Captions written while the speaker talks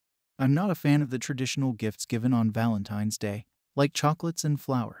I'm not a fan of the traditional gifts given on Valentine's Day, like chocolates and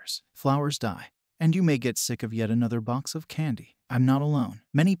flowers. Flowers die, and you may get sick of yet another box of candy. I'm not alone.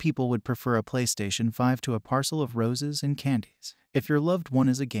 Many people would prefer a PlayStation 5 to a parcel of roses and candies. If your loved one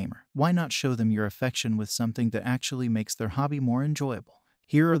is a gamer, why not show them your affection with something that actually makes their hobby more enjoyable?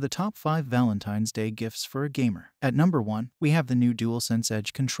 Here are the top 5 Valentine's Day gifts for a gamer. At number 1, we have the new Dualsense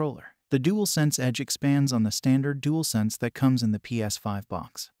Edge controller. The Dualsense Edge expands on the standard Dualsense that comes in the PS5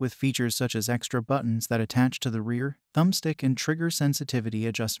 box, with features such as extra buttons that attach to the rear, thumbstick and trigger sensitivity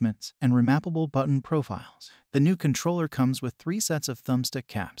adjustments, and remappable button profiles. The new controller comes with 3 sets of thumbstick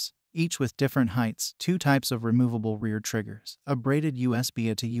caps, each with different heights, 2 types of removable rear triggers, a braided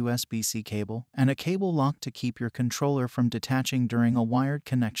USB-A to USB-C cable, and a cable lock to keep your controller from detaching during a wired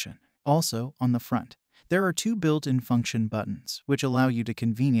connection. Also, on the front, there are 2 built-in function buttons, which allow you to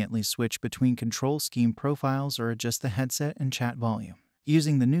conveniently switch between control scheme profiles or adjust the headset and chat volume.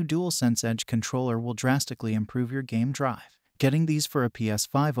 Using the new Dualsense Edge controller will drastically improve your game drive. Getting these for a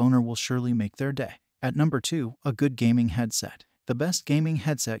PS5 owner will surely make their day. At number 2, a good gaming headset. The best gaming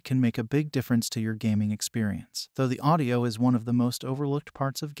headset can make a big difference to your gaming experience, though the audio is one of the most overlooked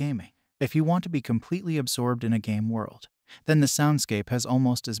parts of gaming. If you want to be completely absorbed in a game world, then the soundscape has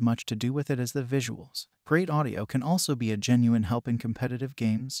almost as much to do with it as the visuals. Great audio can also be a genuine help in competitive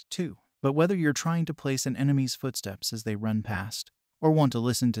games, too. But whether you're trying to place an enemy's footsteps as they run past, or want to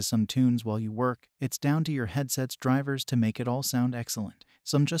listen to some tunes while you work, it's down to your headset's drivers to make it all sound excellent.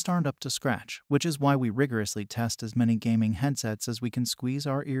 Some just aren't up to scratch, which is why we rigorously test as many gaming headsets as we can squeeze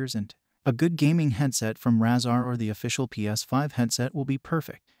our ears into. A good gaming headset from Razer or the official PS5 headset will be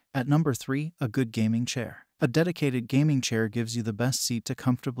perfect. At number 3, a good gaming chair. A dedicated gaming chair gives you the best seat to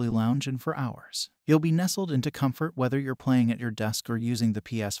comfortably lounge in for hours. You'll be nestled into comfort whether you're playing at your desk or using the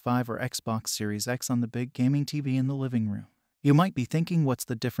PS5 or Xbox Series X on the big gaming TV in the living room. You might be thinking, what's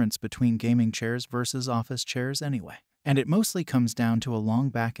the difference between gaming chairs versus office chairs anyway? And it mostly comes down to a long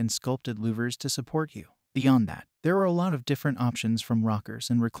back and sculpted louvers to support you. Beyond that, there are a lot of different options, from rockers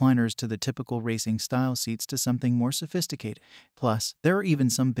and recliners to the typical racing-style seats to something more sophisticated. Plus, there are even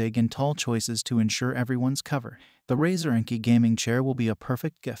some big and tall choices to ensure everyone's covered. The Razer Enki gaming chair will be a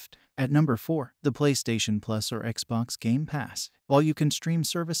perfect gift. At number 4, the PlayStation Plus or Xbox Game Pass. While you can stream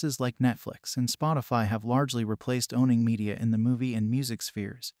services like Netflix and Spotify have largely replaced owning media in the movie and music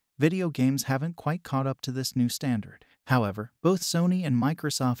spheres, video games haven't quite caught up to this new standard. However, both Sony and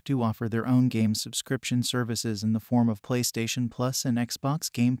Microsoft do offer their own game subscription services in the form of PlayStation Plus and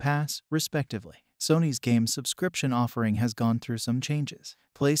Xbox Game Pass, respectively. Sony's game subscription offering has gone through some changes.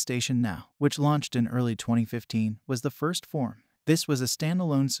 PlayStation Now, which launched in early 2015, was the first form. This was a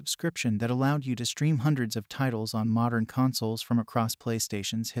standalone subscription that allowed you to stream hundreds of titles on modern consoles from across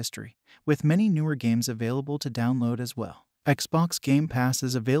PlayStation's history, with many newer games available to download as well. Xbox Game Pass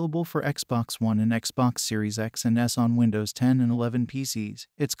is available for Xbox One and Xbox Series X and S on Windows 10 and 11 PCs.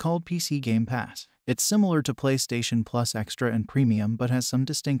 It's called PC Game Pass. It's similar to PlayStation Plus Extra and Premium but has some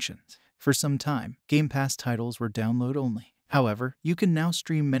distinctions. For some time, Game Pass titles were download only. However, you can now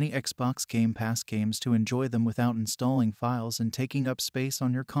stream many Xbox Game Pass games to enjoy them without installing files and taking up space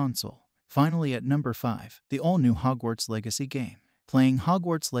on your console. Finally, at number 5, the all-new Hogwarts Legacy game. Playing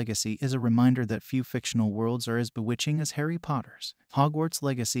Hogwarts Legacy is a reminder that few fictional worlds are as bewitching as Harry Potter's. Hogwarts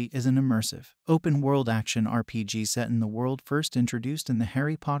Legacy is an immersive, open-world action RPG set in the world first introduced in the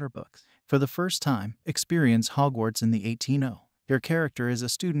Harry Potter books. For the first time, experience Hogwarts in the 1800s. Your character is a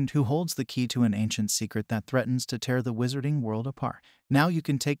student who holds the key to an ancient secret that threatens to tear the wizarding world apart. Now you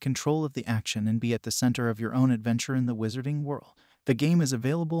can take control of the action and be at the center of your own adventure in the wizarding world. The game is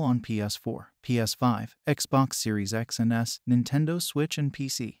available on PS4, PS5, Xbox Series X and S, Nintendo Switch and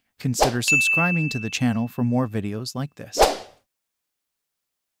PC. Consider subscribing to the channel for more videos like this.